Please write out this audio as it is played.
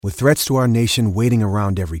With threats to our nation waiting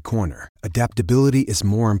around every corner, adaptability is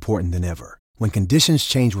more important than ever. When conditions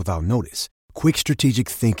change without notice, quick strategic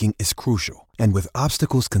thinking is crucial. And with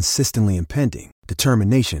obstacles consistently impending,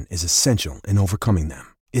 determination is essential in overcoming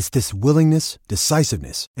them. It's this willingness,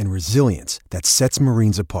 decisiveness, and resilience that sets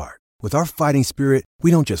Marines apart. With our fighting spirit, we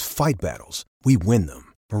don't just fight battles, we win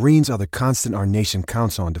them. Marines are the constant our nation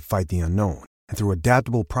counts on to fight the unknown. And through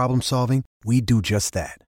adaptable problem solving, we do just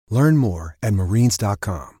that. Learn more at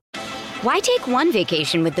marines.com. Why take one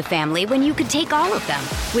vacation with the family when you could take all of them?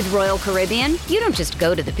 With Royal Caribbean, you don't just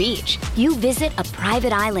go to the beach. You visit a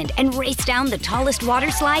private island and race down the tallest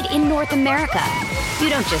water slide in North America. You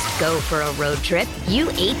don't just go for a road trip. You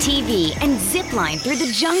ATV and zip line through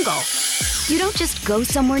the jungle. You don't just go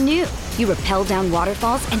somewhere new. You rappel down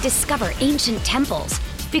waterfalls and discover ancient temples.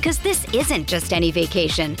 Because this isn't just any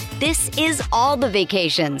vacation. This is all the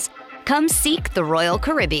vacations. Come seek the Royal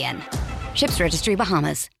Caribbean. Ships Registry,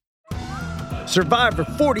 Bahamas. Survivor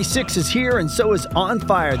 46 is here, and so is On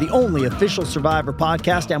Fire, the only official Survivor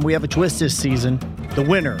podcast, and we have a twist this season. The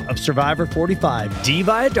winner of Survivor 45, Dee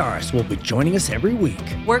Valladares, will be joining us every week.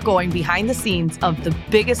 We're going behind the scenes of the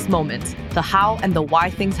biggest moments, the how and the why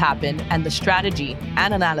things happen, and the strategy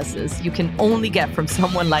and analysis you can only get from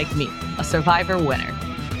someone like me, a Survivor winner.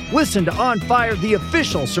 Listen to On Fire, the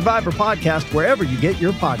official Survivor podcast, wherever you get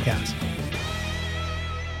your podcast.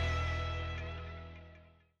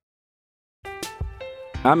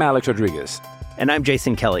 I'm Alex Rodriguez. And I'm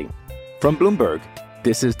Jason Kelly. From Bloomberg,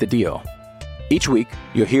 this is The Deal. Each week,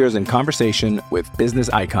 you'll hear us in conversation with business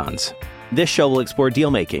icons. This show will explore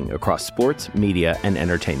deal-making across sports, media, and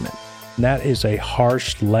entertainment. That is a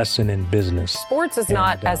harsh lesson in business. Sports is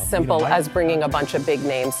not as simple as bringing a bunch of big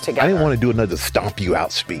names together. I didn't want to do another stomp you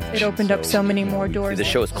out speech. It opened up so many more doors. The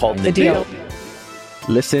show is called The Deal.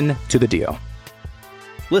 Listen to The Deal.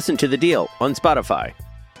 Listen to The Deal on Spotify.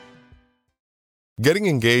 Getting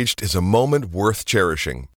engaged is a moment worth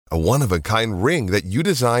cherishing. A one-of-a-kind ring that you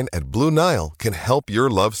design at Blue Nile can help your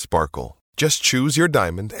love sparkle. Just choose your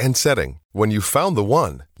diamond and setting. When you've found the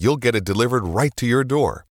one, you'll get it delivered right to your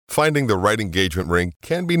door. Finding the right engagement ring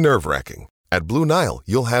can be nerve-wracking. At Blue Nile,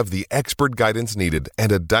 you'll have the expert guidance needed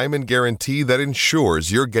and a diamond guarantee that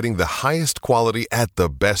ensures you're getting the highest quality at the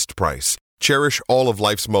best price. Cherish all of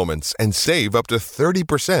life's moments and save up to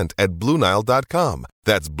 30% at BlueNile.com.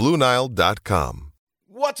 That's BlueNile.com.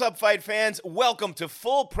 What's up, fight fans? Welcome to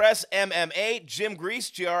Full Press MMA. Jim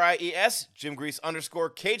Grease, Gries, Jim Grease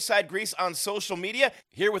 _ Cageside Grease on social media.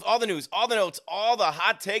 Here with all the news, all the notes, all the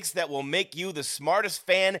hot takes that will make you the smartest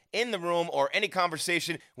fan in the room or any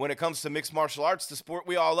conversation when it comes to mixed martial arts, the sport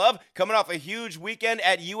we all love. Coming off a huge weekend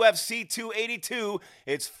at UFC 282,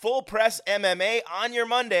 it's Full Press MMA on your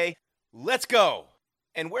Monday. Let's go.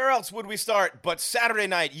 And where else would we start but Saturday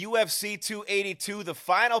night, UFC 282, the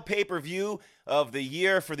final pay-per-view of the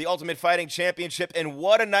year for the Ultimate Fighting Championship. And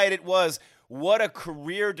what a night it was. What a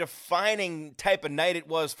career-defining type of night it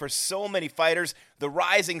was for so many fighters, the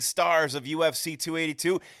rising stars of UFC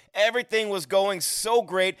 282. Everything was going so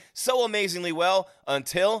great, so amazingly well,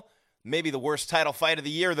 until maybe the worst title fight of the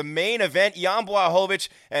year, the main event, Jan Blachowicz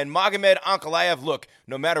and Magomed Ankalaev. Look,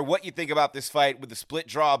 no matter what you think about this fight, with the split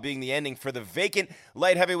draw being the ending for the vacant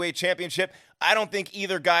light heavyweight championship, I don't think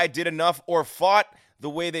either guy did enough or fought the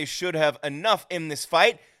way they should have enough in this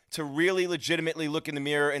fight to really legitimately look in the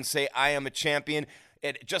mirror and say, I am a champion.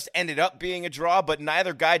 It just ended up being a draw, but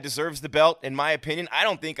neither guy deserves the belt, in my opinion. I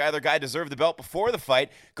don't think either guy deserved the belt before the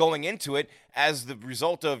fight, going into it, as the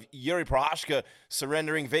result of Yuri Prochazka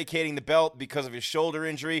surrendering, vacating the belt because of his shoulder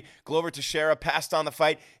injury. Glover Teixeira passed on the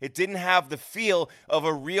fight. It didn't have the feel of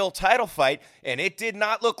a real title fight, and it did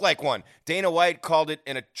not look like one. Dana White called it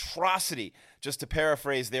an atrocity. Just to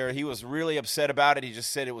paraphrase there, he was really upset about it. He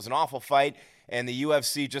just said it was an awful fight, and the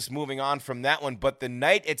UFC just moving on from that one. But the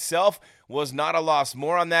night itself was not a loss.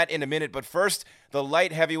 More on that in a minute. But first, the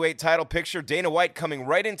light heavyweight title picture. Dana White coming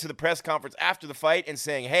right into the press conference after the fight and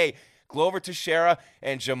saying, hey, Glover Teixeira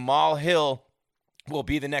and Jamal Hill will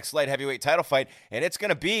be the next light heavyweight title fight, and it's going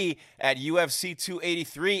to be at UFC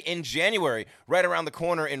 283 in January, right around the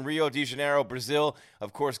corner in Rio de Janeiro, Brazil.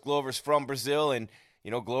 Of course, Glover's from Brazil, and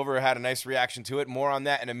Glover had a nice reaction to it. More on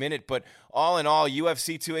that in a minute. But all in all,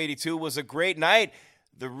 UFC 282 was a great night.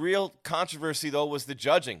 The real controversy, though, was the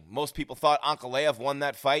judging. Most people thought Ankalaev won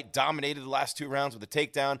that fight, dominated the last two rounds with a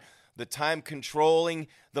takedown. The time controlling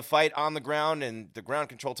the fight on the ground, and the ground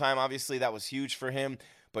control time, obviously, that was huge for him.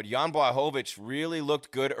 But Jan Blachowicz really looked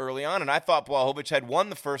good early on, and I thought Blachowicz had won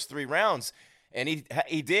the first 3 rounds. And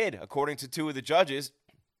he did, according to 2 of the judges.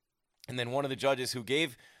 And then one of the judges who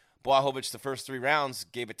gave Blachowicz the first 3 rounds,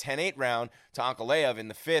 gave a 10-8 round to Ankalaev in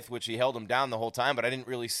the 5th, which he held him down the whole time, but I didn't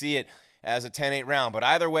really see it as a 10-8 round. But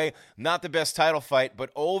either way, not the best title fight,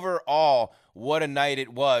 but overall, what a night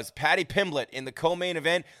it was. Paddy Pimblett in the co-main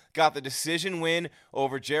event got the decision win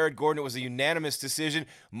over Jared Gordon. It was a unanimous decision.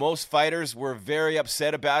 Most fighters were very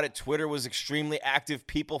upset about it. Twitter was extremely active.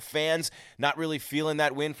 People, fans, not really feeling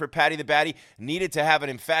that win for Paddy the Baddy. Needed to have an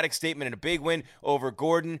emphatic statement and a big win over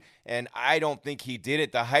Gordon, and I don't think he did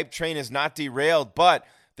it. The hype train is not derailed, but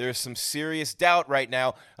there's some serious doubt right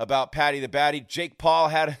now about Paddy the Baddy. Jake Paul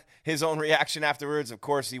had his own reaction afterwards. Of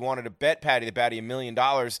course, he wanted to bet Paddy the Baddy $1 million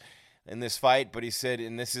in this fight, but he said,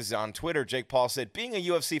 and this is on Twitter, Jake Paul said, being a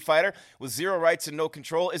UFC fighter with 0 rights and no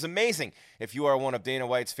control is amazing. If you are one of Dana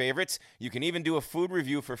White's favorites, you can even do a food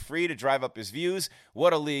review for free to drive up his views.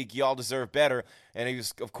 What a league. Y'all deserve better. And he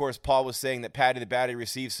was, of course, Paul was saying that Paddy the Baddy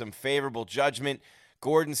received some favorable judgment.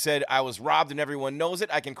 Gordon said, I was robbed and everyone knows it.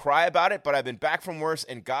 I can cry about it, but I've been back from worse,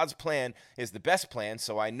 and God's plan is the best plan,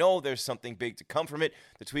 so I know there's something big to come from it.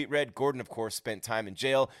 The tweet read, Gordon, of course, spent time in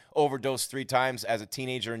jail, overdosed 3 times as a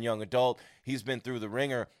teenager and young adult. He's been through the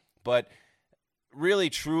ringer, but really,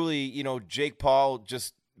 truly, Jake Paul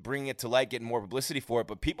just bringing it to light, getting more publicity for it,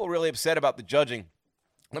 but people really upset about the judging.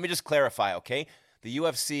 Let me just clarify, okay? The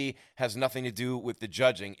UFC has nothing to do with the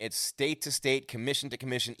judging. It's state to state, commission to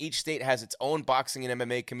commission. Each state has its own boxing and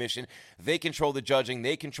MMA commission. They control the judging.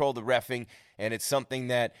 They control the reffing, and it's something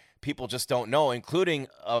that people just don't know, including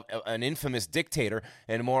an infamous dictator,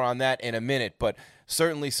 and more on that in a minute. But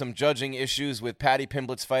certainly some judging issues with Paddy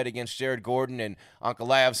Pimblett's fight against Jared Gordon and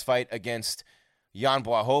Ankalaev's fight against Jan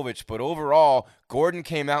Blachowicz. But overall, Gordon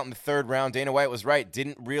came out in the 3rd round. Dana White was right.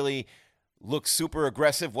 Didn't really looked super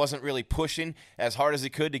aggressive, wasn't really pushing as hard as he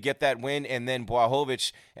could to get that win. And then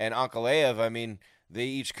Blachowicz and Ankalaev, I mean, they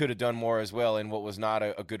each could have done more as well in what was not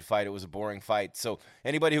a good fight. It was a boring fight. So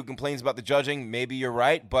anybody who complains about the judging, maybe you're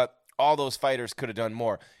right, but all those fighters could have done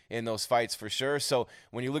more in those fights for sure. So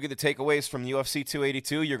when you look at the takeaways from UFC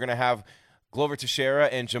 282, you're going to have Glover Teixeira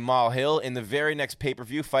and Jamal Hill in the very next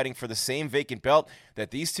pay-per-view fighting for the same vacant belt that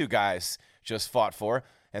these two guys just fought for.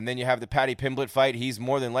 And then you have the Paddy Pimblett fight. He's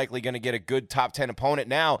more than likely going to get a good top 10 opponent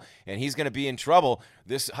now, and he's going to be in trouble.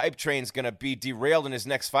 This hype train's going to be derailed in his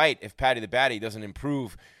next fight if Paddy the Baddy doesn't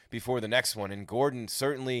improve before the next one. And Gordon,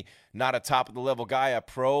 certainly not a top-of-the-level guy, a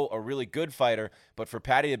pro, a really good fighter. But for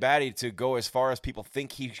Paddy the Baddy to go as far as people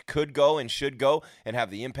think he could go and should go and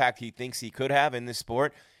have the impact he thinks he could have in this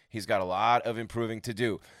sport, he's got a lot of improving to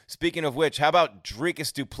do. Speaking of which, how about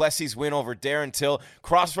Dricus du Plessis' win over Darren Till?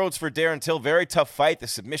 Crossroads for Darren Till, very tough fight. The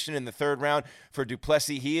submission in the 3rd round for du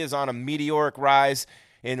Plessis. He is on a meteoric rise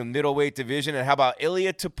in the middleweight division. And how about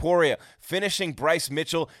Ilia Topuria finishing Bryce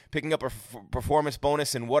Mitchell, picking up a performance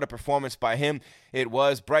bonus, and what a performance by him it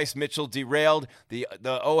was. Bryce Mitchell derailed. The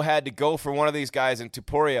O had to go for one of these guys, and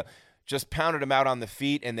Topuria just pounded him out on the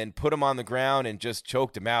feet and then put him on the ground and just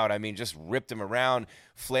choked him out. I mean, just ripped him around,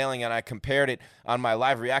 flailing, and I compared it on my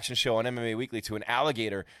live reaction show on MMA Weekly to an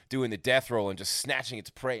alligator doing the death roll and just snatching its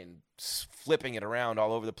prey and flipping it around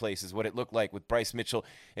all over the place is what it looked like with Bryce Mitchell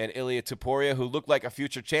and Ilia Topuria, who looked like a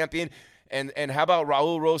future champion. And how about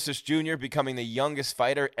Raul Rosas Jr. becoming the youngest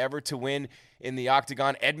fighter ever to win in the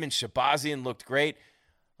octagon? Edmund Shabazian looked great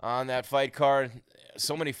on that fight card.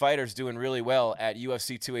 So many fighters doing really well at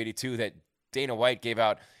UFC 282 that Dana White gave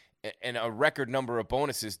out a record number of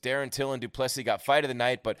bonuses. Darren Till and du Plessis got fight of the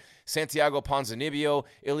night, but Santiago Ponzinibbio,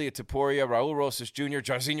 Ilia Topuria, Raul Rosas Jr.,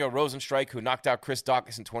 Jairzinho Rosenstrike, who knocked out Chris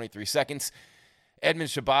Daukaus in 23 seconds, Edmund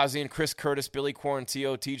Shabazian, Chris Curtis, Billy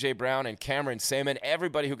Quarantillo, TJ Brown, and Cameron Saman.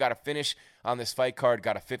 Everybody who got a finish on this fight card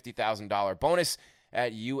got a $50,000 bonus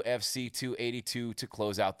at UFC 282 to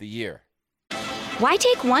close out the year. Why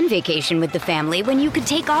take one vacation with the family when you could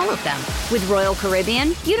take all of them? With Royal Caribbean,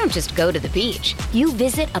 you don't just go to the beach. You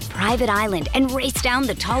visit a private island and race down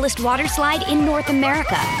the tallest water slide in North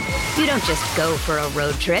America. You don't just go for a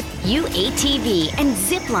road trip. You ATV and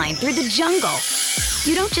zip line through the jungle.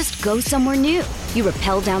 You don't just go somewhere new. You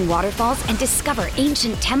rappel down waterfalls and discover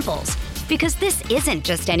ancient temples. Because this isn't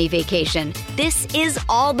just any vacation. This is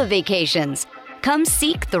all the vacations. Come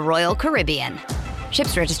seek the Royal Caribbean.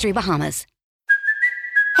 Ships Registry, Bahamas.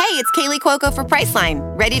 Hey, it's Kaylee Cuoco for Priceline.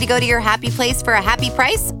 Ready to go to your happy place for a happy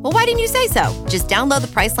price? Well, why didn't you say so? Just download the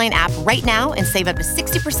Priceline app right now and save up to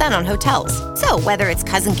 60% on hotels. So whether it's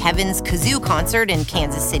Cousin Kevin's Kazoo Concert in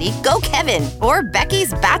Kansas City, go Kevin, or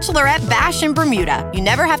Becky's Bachelorette Bash in Bermuda, you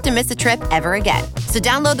never have to miss a trip ever again. So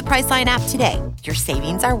download the Priceline app today. Your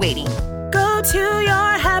savings are waiting. Go to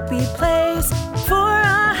your happy place for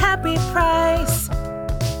a happy price.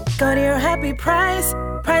 Go to your happy price,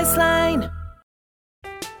 Priceline.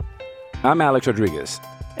 I'm Alex Rodriguez.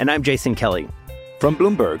 And I'm Jason Kelly. From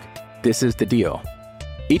Bloomberg, this is The Deal.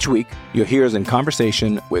 Each week, you'll hear us in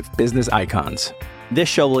conversation with business icons. This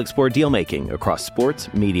show will explore deal-making across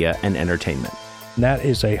sports, media, and entertainment. That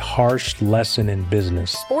is a harsh lesson in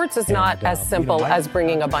business. Sports is not as simple as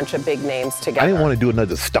bringing a bunch of big names together. I didn't want to do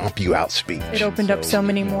another stomp you out speech. It opened up so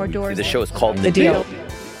many more doors. The show is called The Deal.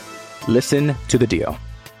 Listen to The Deal.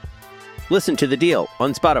 Listen to The Deal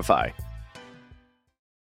on Spotify.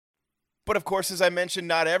 But of course, as I mentioned,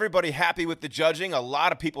 not everybody happy with the judging. A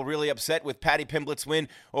lot of people really upset with Paddy Pimblett's win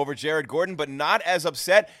over Jared Gordon, but not as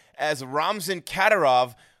upset as Ramzan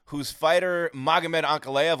Kadyrov, whose fighter Magomed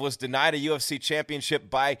Ankalaev was denied a UFC championship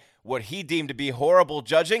by what he deemed to be horrible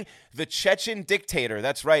judging. The Chechen dictator,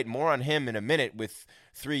 that's right, more on him in a minute, with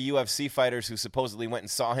 3 UFC fighters who supposedly went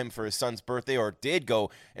and saw him for his son's birthday, or did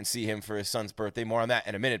go and see him for his son's birthday. More on that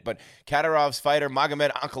in a minute. But Kadyrov's fighter,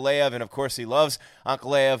 Magomed Ankalaev, and of course he loves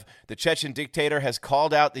Ankalaev, the Chechen dictator, has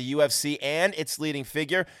called out the UFC and its leading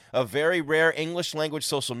figure. A very rare English-language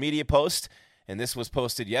social media post, and this was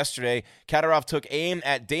posted yesterday. Kadyrov took aim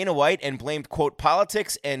at Dana White and blamed, quote,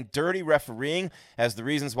 politics and dirty refereeing as the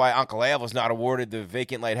reasons why Ankalaev was not awarded the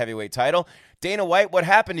vacant light heavyweight title. Dana White, what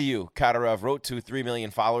happened to you? Kadyrov wrote to 3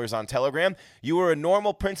 million followers on Telegram. You were a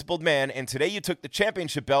normal, principled man, and today you took the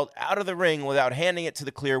championship belt out of the ring without handing it to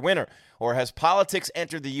the clear winner. Or has politics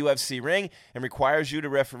entered the UFC ring and requires you to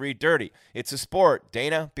referee dirty? It's a sport.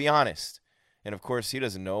 Dana, be honest. And of course, he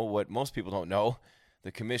doesn't know what most people don't know.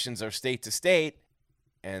 The commissions are state to state,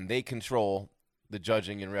 and they control the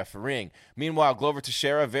judging and refereeing. Meanwhile, Glover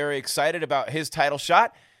Teixeira very excited about his title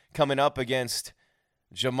shot coming up against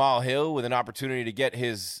Jamal Hill with an opportunity to get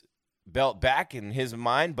his belt back in his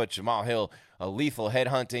mind. But Jamal Hill, a lethal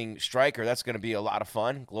headhunting striker, that's going to be a lot of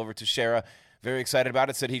fun. Glover Teixeira very excited about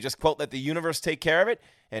it, said he just, quote, let the universe take care of it,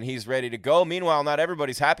 and he's ready to go. Meanwhile, not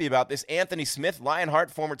everybody's happy about this. Anthony Smith, Lionheart,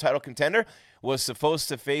 former title contender, was supposed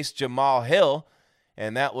to face Jamal Hill,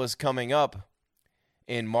 and that was coming up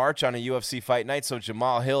in March on a UFC fight night. So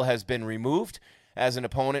Jamal Hill has been removed as an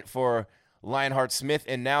opponent for Lionheart Smith,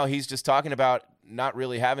 and now he's just talking about not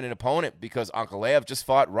really having an opponent because Ankalaev just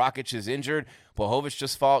fought, Rakic is injured, Blachowicz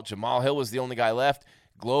just fought, Jamal Hill was the only guy left,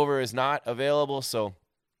 Glover is not available, so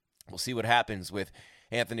we'll see what happens with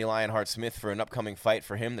Anthony Lionheart Smith for an upcoming fight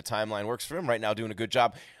for him. The timeline works for him right now, doing a good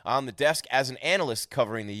job on the desk as an analyst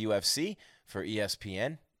covering the UFC for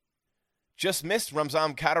ESPN. Just missed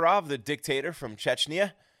Ramzan Kadyrov, the dictator from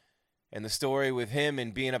Chechnya, and the story with him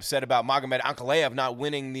and being upset about Magomed Ankalaev not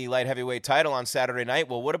winning the light heavyweight title on Saturday night.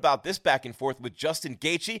 Well, what about this back and forth with Justin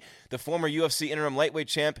Gaethje, the former UFC interim lightweight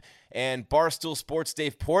champ, and Barstool Sports'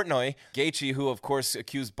 Dave Portnoy? Gaethje, who of course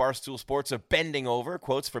accused Barstool Sports of bending over,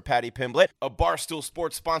 quotes for Paddy Pimblett, a Barstool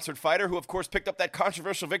Sports sponsored fighter who of course picked up that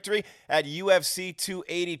controversial victory at UFC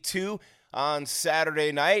 282 on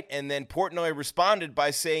Saturday night. And then Portnoy responded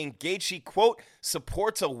by saying Gaethje, quote,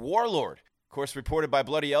 supports a warlord. Of course, reported by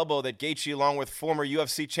Bloody Elbow that Gaethje, along with former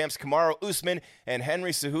UFC champs Kamaru Usman and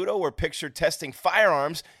Henry Cejudo, were pictured testing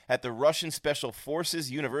firearms at the Russian Special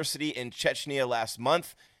Forces University in Chechnya last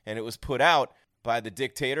month, and it was put out by the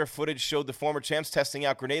dictator. Footage showed the former champs testing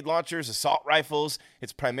out grenade launchers, assault rifles.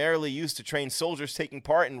 It's primarily used to train soldiers taking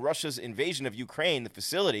part in Russia's invasion of Ukraine, the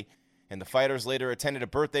facility. And the fighters later attended a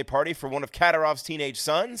birthday party for one of Kadyrov's teenage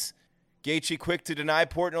sons. Gaethje quick to deny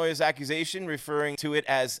Portnoy's accusation, referring to it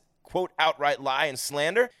as, quote, outright lie and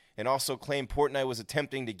slander, and also claimed Portnoy was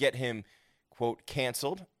attempting to get him, quote,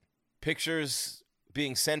 canceled. Pictures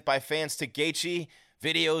being sent by fans to Gaethje,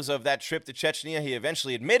 videos of that trip to Chechnya. He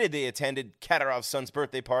eventually admitted they attended Kadyrov's son's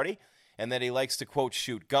birthday party and that he likes to, quote,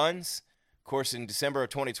 shoot guns. Of course, in December of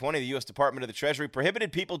 2020, the U.S. Department of the Treasury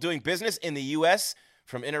prohibited people doing business in the U.S.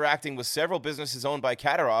 from interacting with several businesses owned by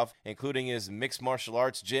Kadyrov, including his mixed martial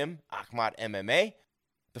arts gym, Akhmat MMA.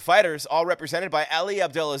 The fighters, all represented by Ali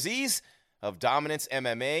Abdelaziz of Dominance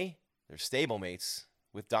MMA, they're stablemates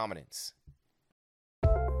with Dominance.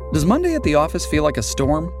 Does Monday at the office feel like a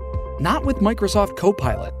storm? Not with Microsoft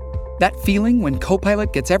Copilot. That feeling when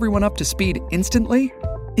Copilot gets everyone up to speed instantly?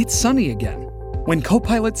 It's sunny again. When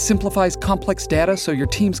Copilot simplifies complex data so your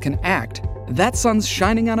teams can act, that sun's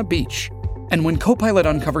shining on a beach. And when Copilot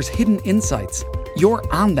uncovers hidden insights, you're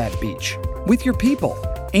on that beach with your people,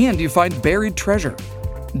 and you find buried treasure.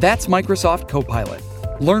 That's Microsoft Copilot.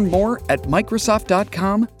 Learn more at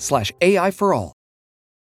Microsoft.com/AI for all.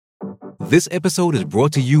 This episode is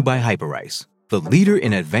brought to you by Hyperice, the leader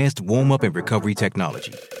in advanced warm-up and recovery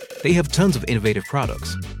technology. They have tons of innovative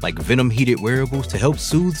products, like Venom-heated wearables to help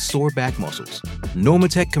soothe sore back muscles,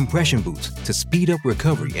 Normatec compression boots to speed up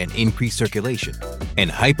recovery and increase circulation, and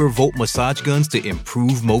Hypervolt massage guns to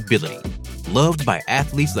improve mobility. loved by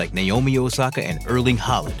athletes like Naomi Osaka and Erling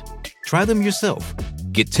Haaland. Try them yourself.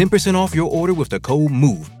 Get 10% off your order with the code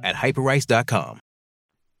MOVE at hyperice.com.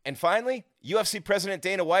 And finally, UFC President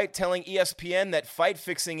Dana White telling ESPN that fight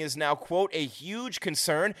fixing is now, quote, a huge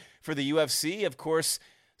concern for the UFC. Of course,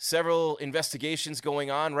 several investigations going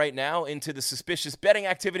on right now into the suspicious betting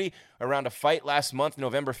activity around a fight last month,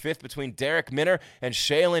 November 5th, between Derek Minner and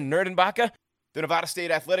Shaylin Nerdenbacher. The Nevada State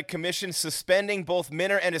Athletic Commission suspending both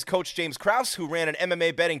Minner and his coach James Krause, who ran an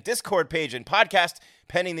MMA betting Discord page and podcast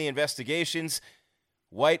pending the investigations.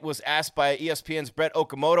 White was asked by ESPN's Brett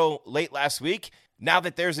Okamoto late last week, now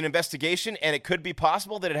that there's an investigation and it could be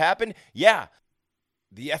possible that it happened, yeah.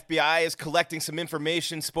 The FBI is collecting some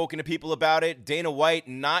information, spoken to people about it. Dana White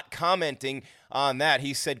not commenting on that.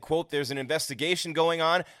 He said, quote, there's an investigation going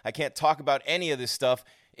on. I can't talk about any of this stuff.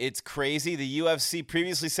 It's crazy. The UFC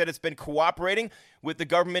previously said it's been cooperating with the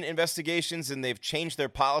government investigations, and they've changed their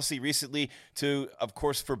policy recently to, of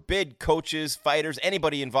course, forbid coaches, fighters,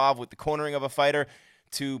 anybody involved with the cornering of a fighter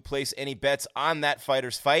to place any bets on that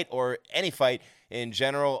fighter's fight or any fight in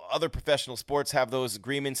general. Other professional sports have those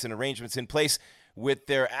agreements and arrangements in place with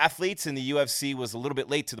their athletes, and the UFC was a little bit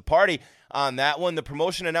late to the party on that one. The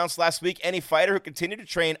promotion announced last week any fighter who continued to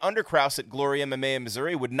train under Krause at Glory MMA in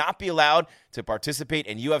Missouri would not be allowed to participate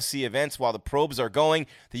in UFC events while the probes are going.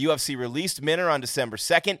 The UFC released Minner on December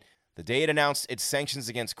 2nd, the day it announced its sanctions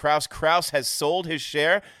against Krause. Krause has sold his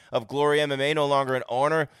share of Glory MMA, no longer an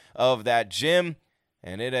owner of that gym.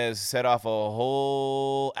 And it has set off a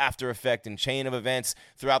whole after effect and chain of events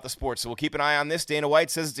throughout the sport. So we'll keep an eye on this. Dana White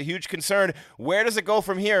says it's a huge concern. Where does it go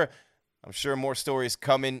from here? I'm sure more stories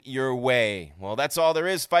coming your way. Well, that's all there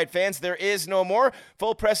is, fight fans. There is no more.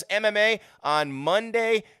 Full Press MMA on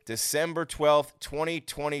Monday, December 12th,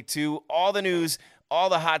 2022. All the news, all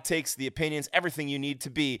the hot takes, the opinions, everything you need to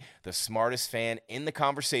be the smartest fan in the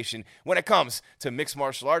conversation when it comes to mixed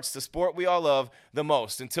martial arts, the sport we all love the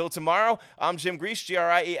most. Until tomorrow, I'm Jim Grease,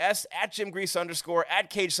 Gries, at Jim Grease _ at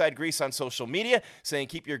Cageside Grease on social media, saying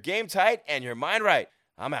keep your game tight and your mind right.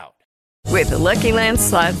 I'm out. With the Lucky Land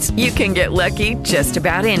Slots, you can get lucky just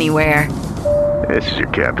about anywhere. This is your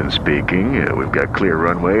captain speaking. We've got clear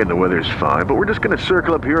runway and the weather's fine, but we're just going to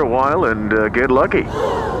circle up here a while and get lucky.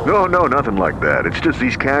 No, nothing like that. It's just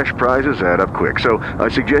these cash prizes add up quick. So I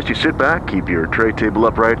suggest you sit back, keep your tray table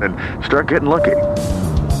upright, and start getting lucky.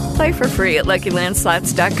 Play for free at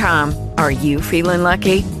LuckyLandSlots.com. Are you feeling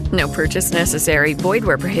lucky? No purchase necessary. Void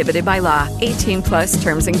where prohibited by law. 18+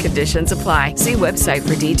 terms and conditions apply. See website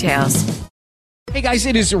for details. Hey guys,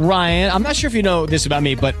 it is Ryan. I'm not sure if you know this about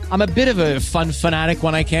me, but I'm a bit of a fun fanatic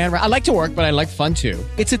when I can. I like to work, but I like fun too.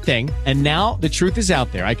 It's a thing. And now the truth is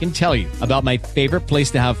out there. I can tell you about my favorite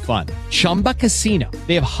place to have fun. Chumba Casino.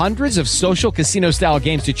 They have hundreds of social casino style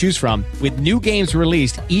games to choose from with new games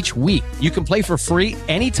released each week. You can play for free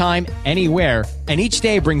anytime, anywhere. And each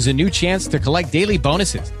day brings a new chance to collect daily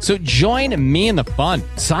bonuses. So join me in the fun.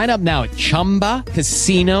 Sign up now at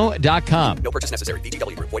ChumbaCasino.com. No purchase necessary.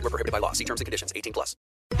 VGW. Void where prohibited by law. See terms and conditions. 18+.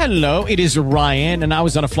 Hello, it is Ryan, and I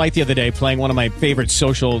was on a flight the other day playing one of my favorite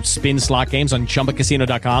social spin slot games on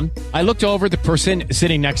ChumbaCasino.com. I looked over at the person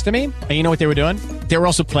sitting next to me, and you know what they were doing? They were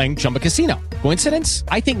also playing Chumba Casino. Coincidence?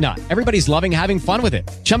 I think not. Everybody's loving having fun with it.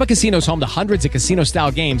 Chumba Casino is home to hundreds of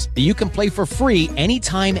casino-style games that you can play for free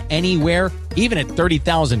anytime, anywhere, even at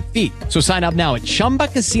 30,000 feet. So sign up now at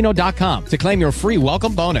ChumbaCasino.com to claim your free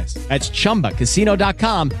welcome bonus. That's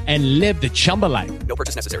ChumbaCasino.com and live the Chumba life. No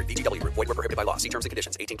purchase necessary. VGW. Void where prohibited by law. See terms and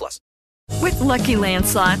conditions. 18+. With Lucky Land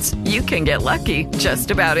Slots, you can get lucky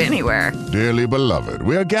just about anywhere. Dearly beloved,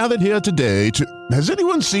 we are gathered here today to... Has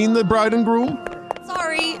anyone seen the bride and groom?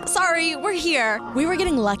 Sorry, we're here. We were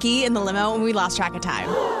getting lucky in the limo and we lost track of time.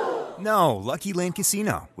 No, Lucky Land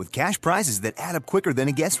Casino, with cash prizes that add up quicker than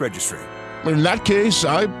a guest registry. In that case,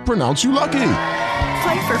 I pronounce you lucky.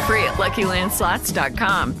 Play for free at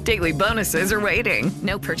LuckyLandSlots.com. Daily bonuses are waiting.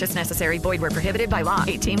 No purchase necessary. Void where prohibited by law.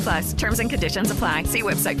 18+. Terms and conditions apply. See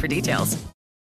website for details.